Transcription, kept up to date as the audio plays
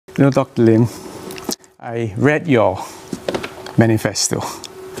You know, Dr. Lim, I read your manifesto,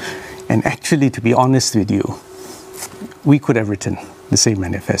 and actually, to be honest with you, we could have written the same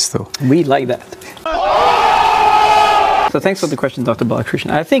manifesto. We like that. So thanks for the question, Dr.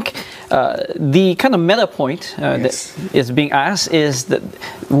 Balakrishnan. I think the kind of meta point that is being asked is that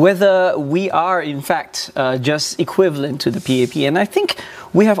whether we are in fact just equivalent to the PAP. And I think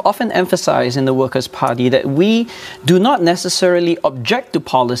we have often emphasized in the Workers' Party that we do not necessarily object to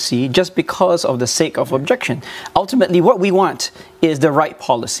policy just because of the sake of objection. Ultimately, what we want is the right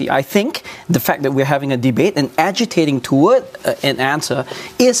policy. I think the fact that we're having a debate and agitating toward an answer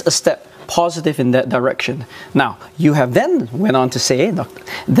is a step positive in that direction. Now, you have then went on to say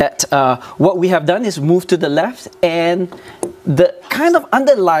that what we have done is move to the left, and the kind of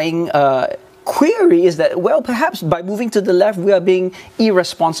underlying query is that, well, perhaps by moving to the left, we are being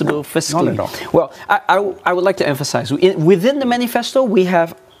irresponsible fiscally. Not at all. Well, I would like to emphasize, within the manifesto, we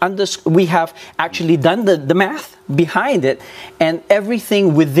have actually done the math behind it, and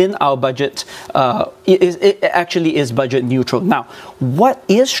everything within our budget is budget neutral. Now, what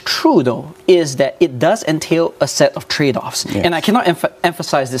is true though is that it does entail a set of trade-offs, and I cannot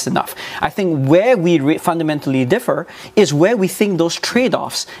emphasize this enough. I think where we fundamentally differ is where we think those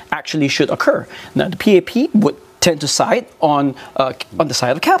trade-offs actually should occur. Now, the PAP would tend to side on the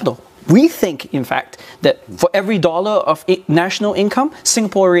side of capital. We think, in fact, that for every dollar of national income,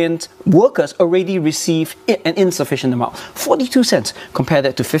 Singaporean workers already receive an insufficient amount. 42 cents, compare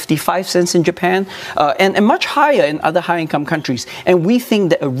that to 55 cents in Japan, and much higher in other high-income countries. And we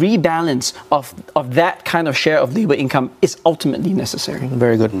think that a rebalance of that kind of share of labor income is ultimately necessary.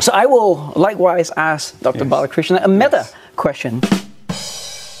 Very good. So I will likewise ask Dr. Balakrishnan a meta question.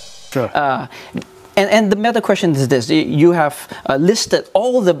 Sure. And the meta question is this: you have listed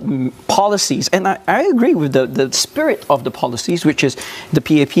all the policies, and I agree with the spirit of the policies, which is the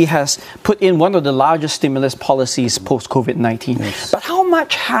PAP has put in one of the largest stimulus policies post-COVID-19. Yes. But how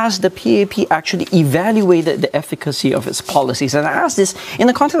much has the PAP actually evaluated the efficacy of its policies? And I ask this in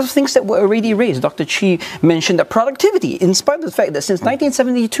the context of things that were already raised. Dr. Chi mentioned that productivity, in spite of the fact that since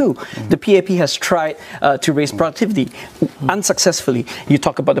 1972, the PAP has tried to raise productivity unsuccessfully. You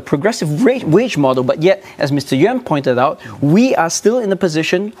talk about the progressive wage model, but yet, as Mr. Yuan pointed out, we are still in a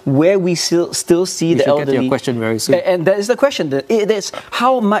position where we still see the elderly. Get to your question very soon. And that is the question. It is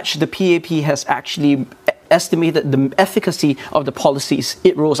how much the PAP has actually estimated the efficacy of the policies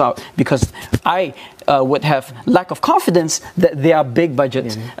it rolls out, because I would have lack of confidence that their big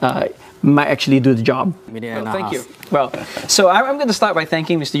budget might actually do the job. Well, thank you. Well, so I'm going to start by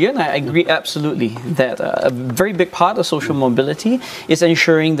thanking Mr. Yuan. I agree absolutely that a very big part of social mobility is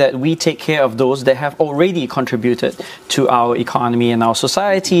ensuring that we take care of those that have already contributed to our economy and our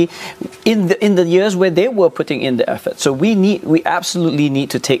society in the years where they were putting in the effort. So we absolutely need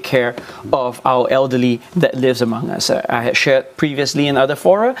to take care of our elderly that lives among us. I had shared previously in other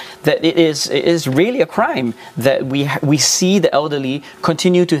fora that it is really a crime that we see the elderly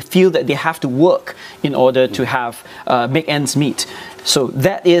continue to feel that they have to work in order to have make ends meet. So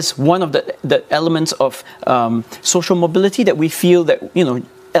that is one of the elements of social mobility that we feel that,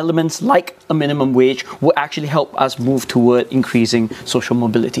 elements like a minimum wage will actually help us move toward increasing social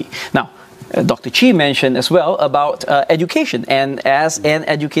mobility. Now, Dr. Chi mentioned as well about education, and as an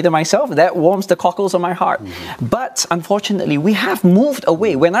educator myself, that warms the cockles of my heart. But unfortunately, we have moved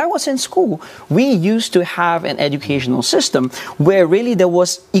away. When I was in school, we used to have an educational system where really there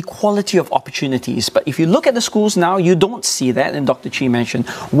was equality of opportunities. But if you look at the schools now, you don't see that, and Dr. Chi mentioned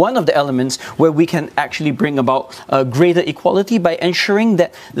one of the elements where we can actually bring about greater equality by ensuring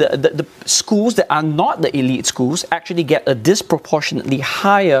that the schools that are not the elite schools actually get a disproportionately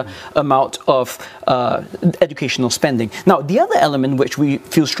higher amount of educational spending. Now, the other element which we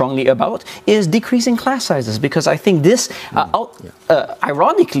feel strongly about is decreasing class sizes, because I think this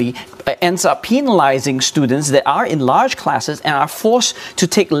ironically ends up penalizing students that are in large classes and are forced to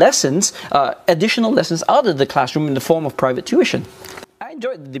take lessons, additional lessons out of the classroom in the form of private tuition. I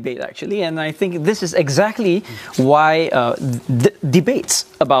enjoyed the debate, actually, and I think this is exactly why debates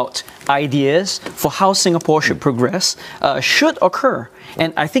about ideas for how Singapore should progress should occur.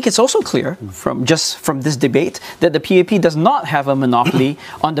 And I think it's also clear from this debate that the PAP does not have a monopoly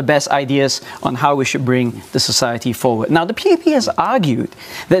on the best ideas on how we should bring the society forward. Now, the PAP has argued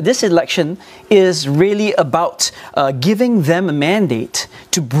that this election is really about giving them a mandate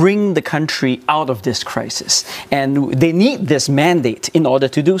to bring the country out of this crisis. And they need this mandate in order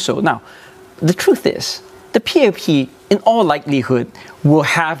to do so. Now, the truth is, the PAP, in all likelihood, will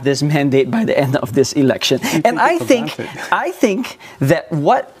have this mandate by the end of this election. And I think that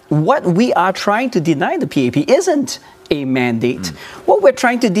what we are trying to deny the PAP isn't a mandate. What we're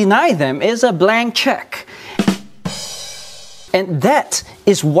trying to deny them is a blank check. And that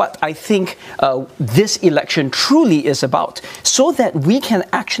is what I think this election truly is about, so that we can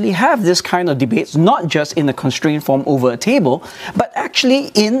actually have this kind of debates, not just in a constrained form over a table, but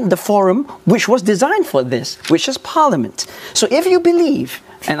actually in the forum which was designed for this, which is Parliament. So if you believe,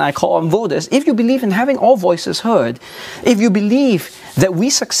 and I call on voters, if you believe in having all voices heard, if you believe that we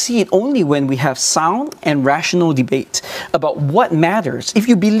succeed only when we have sound and rational debate about what matters, if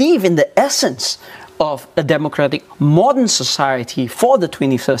you believe in the essence of a democratic modern society for the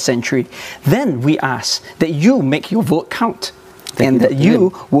 21st century, then we ask that you make your vote count and that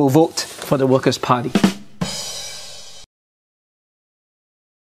you will vote for the Workers' Party.